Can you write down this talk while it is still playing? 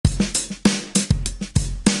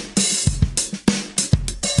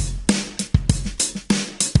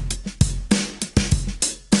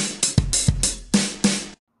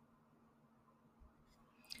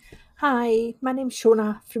Hi, my name's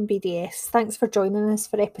Shona from BDS. Thanks for joining us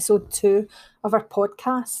for episode 2 of our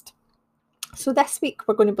podcast. So, this week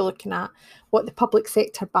we're going to be looking at what the public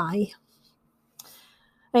sector buy.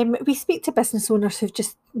 We speak to business owners who've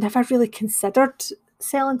just never really considered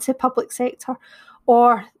selling to public sector,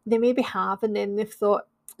 or they maybe have and then they've thought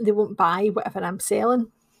they won't buy whatever I'm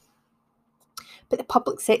selling. But the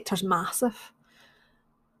public sector's massive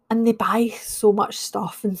and they buy so much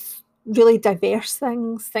stuff and really diverse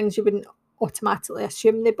things you wouldn't automatically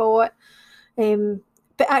assume they bought.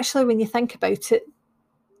 But actually, when you think about it,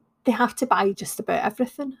 they have to buy just about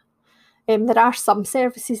everything. There are some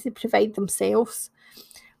services they provide themselves,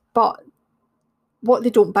 but what they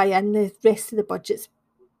don't buy in, the rest of the budget's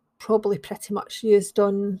probably pretty much used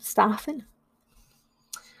on staffing.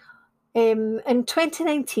 In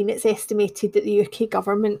 2019, it's estimated that the UK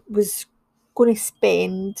government was going to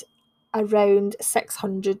spend around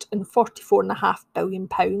 £644.5 billion,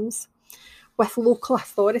 with local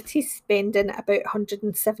authorities spending about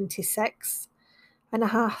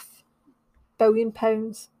 £176.5 billion.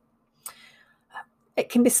 It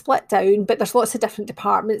can be split down, but there's lots of different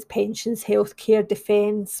departments: pensions, healthcare,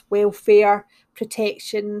 defence, welfare,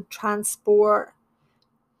 protection, transport,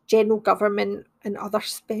 general government and other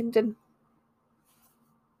spending.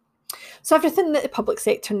 So everything that the public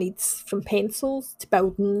sector needs, from pencils to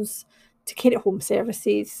buildings to care at home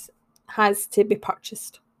services, has to be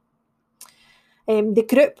purchased. They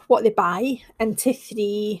group what they buy into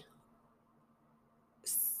three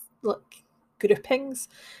groupings,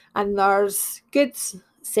 and there's goods,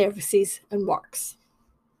 services and works.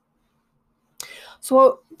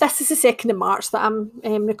 So this is the 2nd of March that I'm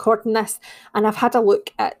recording this, and I've had a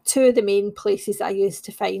look at two of the main places I use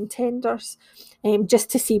to find tenders,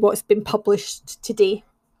 just to see what's been published today.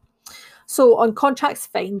 So on Contracts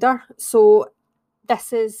Finder, so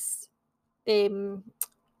this is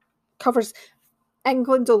covers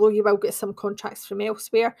England, although you will get some contracts from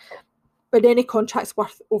elsewhere. But any contracts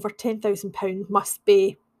worth over £10,000 must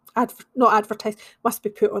be not advertised, must be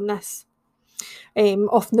put on this.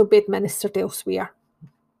 Often they'll be administered elsewhere.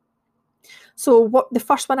 So what the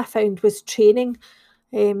first one I found was training,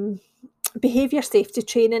 behaviour safety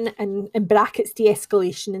training, and in brackets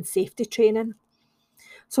de-escalation and safety training.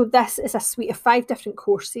 So this is a suite of 5 different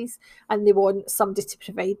courses, and they want somebody to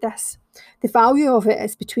provide this. The value of it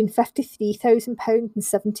is between £53,000 and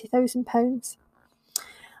 £70,000.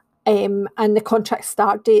 And the contract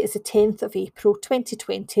start date is the 10th of April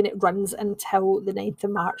 2020, and it runs until the 9th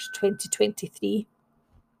of March 2023.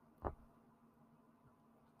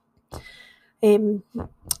 Then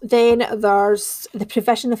there's the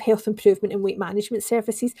provision of health improvement and weight management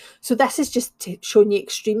services. So this is just showing you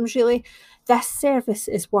extremes, really. This service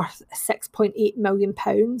is worth £6.8 million.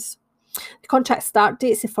 The contract start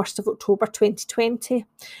date is the 1st of October 2020,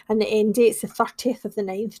 and the end date is the 30th of the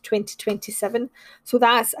 9th, 2027. So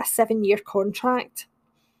that's a 7-year contract.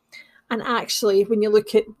 And actually, when you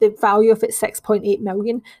look at the value of it, £6.8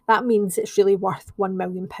 million, that means it's really worth £1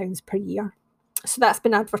 million per year. So that's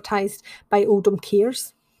been advertised by Oldham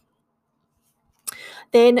Cares.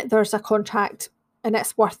 Then there's a contract, and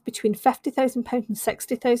it's worth between £50,000 and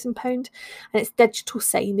 £60,000, and it's digital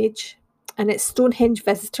signage, and it's Stonehenge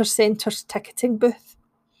Visitor Centre's ticketing booth,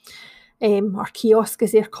 or kiosk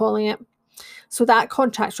as they're calling it. So that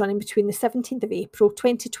contract's running between the 17th of April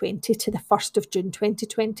 2020 to the 1st of June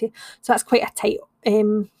 2020. So that's quite a tight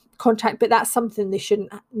contract, but that's something they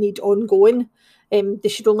shouldn't need ongoing. They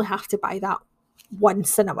should only have to buy that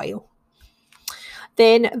once in a while.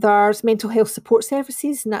 Then there's mental health support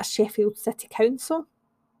services, and that's Sheffield City Council.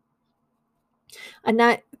 And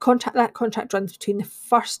that contract runs between the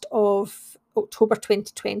 1st of October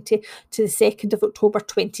 2020 to the 2nd of October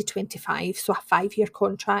 2025, so a 5-year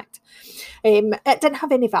contract. It didn't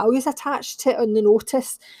have any values attached to it on the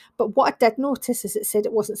notice, but what I did notice is it said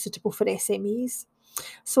it wasn't suitable for SMEs.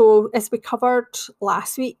 So as we covered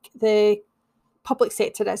last week, the public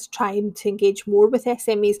sector is trying to engage more with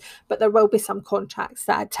SMEs, but there will be some contracts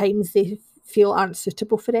that at times they feel aren't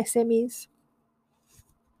suitable for SMEs.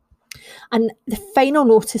 And the final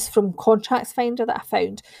notice from Contracts Finder that I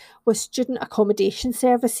found was Student Accommodation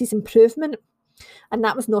Services Improvement, and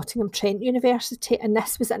that was Nottingham Trent University, and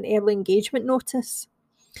this was an early engagement notice.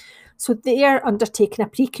 So they're undertaking a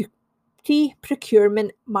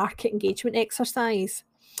pre-procurement market engagement exercise.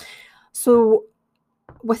 So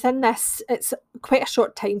within this, it's quite a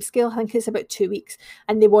short time scale. I think it's about 2 weeks,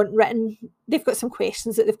 and they've got some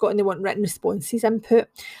questions that they've got, and they want written responses input.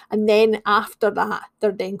 And then after that,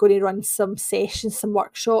 they're then going to run some sessions, some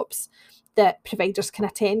workshops that providers can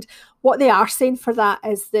attend. What they are saying for that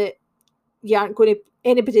is that you aren't going to,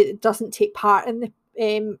 anybody that doesn't take part in the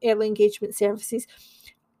early engagement services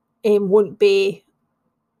won't do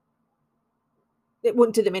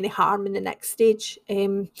them any harm in the next stage.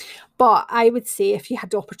 But I would say if you had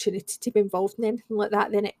the opportunity to be involved in anything like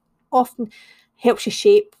that, then it often helps you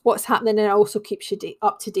shape what's happening, and it also keeps you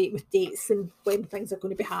up to date with dates and when things are going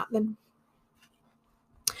to be happening.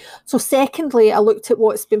 So secondly, I looked at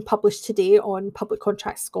what's been published today on Public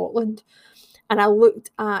Contracts Scotland, and I looked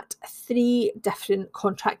at 3 different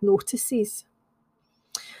contract notices.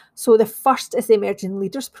 So the first is the Emerging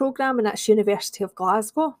Leaders Programme, and that's University of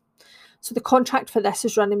Glasgow. So the contract for this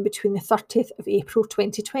is running between the 30th of April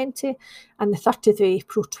 2020 and the 30th of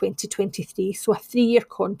April 2023, so a 3-year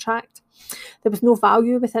contract. There was no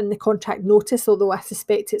value within the contract notice, although I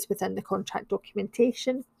suspect it's within the contract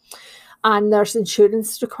documentation. And there's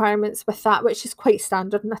insurance requirements with that, which is quite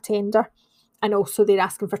standard in a tender. And also they're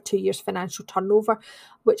asking for 2 years financial turnover,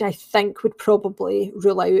 which I think would probably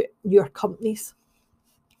rule out your companies.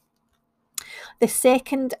 The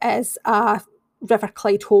second is a River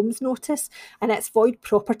Clyde Homes notice, and it's void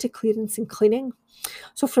property clearance and cleaning.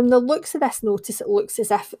 So from the looks of this notice, it looks as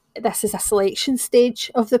if this is a selection stage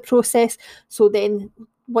of the process. So then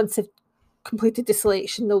once they've completed the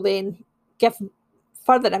selection, they'll then give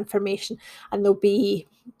further information, and there'll be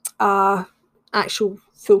a actual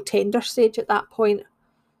full tender stage at that point.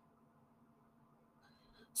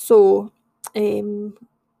 So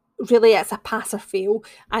really it's a pass or fail,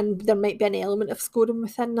 and there might be an element of scoring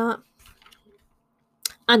within that.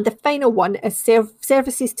 And the final one is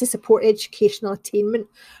Services to Support Educational Attainment,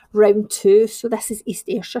 Round 2. So this is East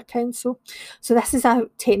Ayrshire Council. So this is a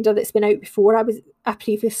tender that's been out before. I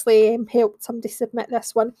previously helped somebody submit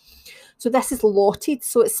this one. So this is lotted,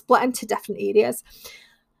 so it's split into different areas.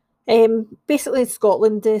 Basically in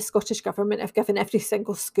Scotland, the Scottish Government have given every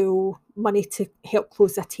single school money to help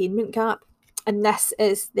close the attainment gap. And this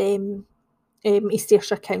is the East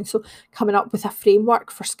Ayrshire Council coming up with a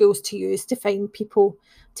framework for schools to use to find people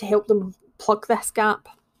to help them plug this gap.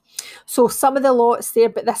 So some of the lots there,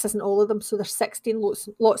 but this isn't all of them. So there's 16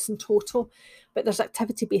 lots in total, but there's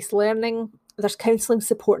activity-based learning, there's counselling,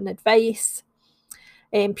 support and advice,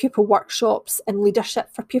 pupil workshops and leadership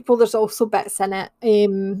for people. There's also bits in it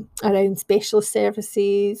around specialist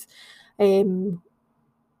services, parenting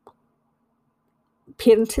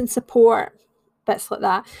support, bits like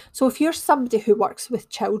that. So if you're somebody who works with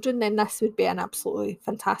children, then this would be an absolutely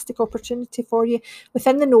fantastic opportunity for you.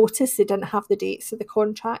 Within the notice, they didn't have the dates of the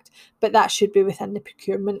contract, but that should be within the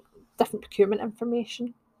different procurement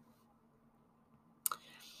information.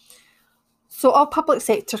 So all public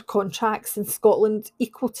sector contracts in Scotland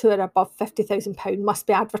equal to or above £50,000 must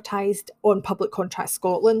be advertised on Public Contracts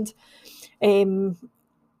Scotland. And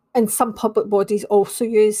some public bodies also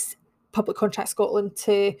use Public Contracts Scotland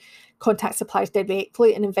to contact suppliers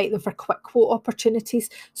directly and invite them for quick quote opportunities.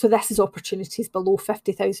 So this is opportunities below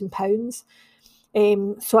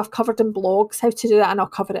 £50,000. So I've covered in blogs how to do that, and I'll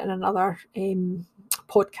cover it in another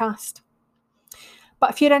podcast. But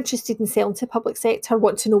if you're interested in selling to public sector,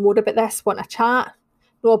 want to know more about this, want a chat,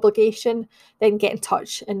 no obligation, then get in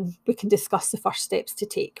touch and we can discuss the first steps to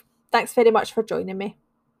take. Thanks very much for joining me.